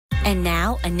And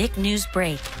now, a Nick News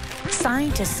break.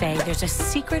 Scientists say there's a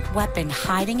secret weapon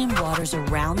hiding in waters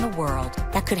around the world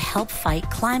that could help fight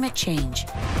climate change.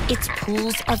 It's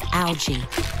pools of algae.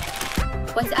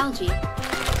 What's algae?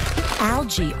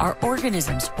 Algae are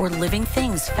organisms or living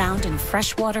things found in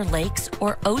freshwater lakes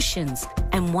or oceans,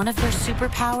 and one of their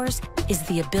superpowers is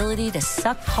the ability to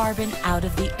suck carbon out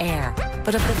of the air.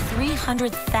 But of the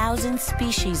 300,000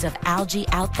 species of algae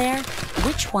out there,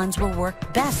 which ones will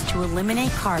work best to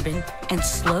eliminate carbon and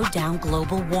slow down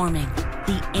global warming?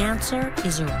 The answer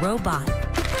is a robot.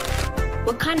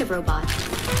 What kind of robot?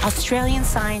 Australian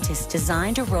scientists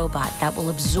designed a robot that will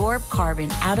absorb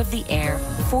carbon out of the air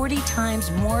 40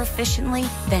 times more efficiently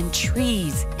than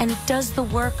trees, and it does the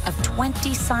work of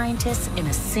 20 scientists in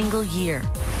a single year.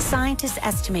 Scientists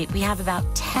estimate we have about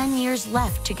 10 years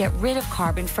left to get rid of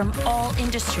carbon from all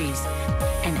industries,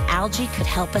 and algae could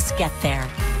help us get there.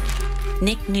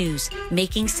 Nick News,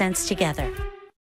 making sense together.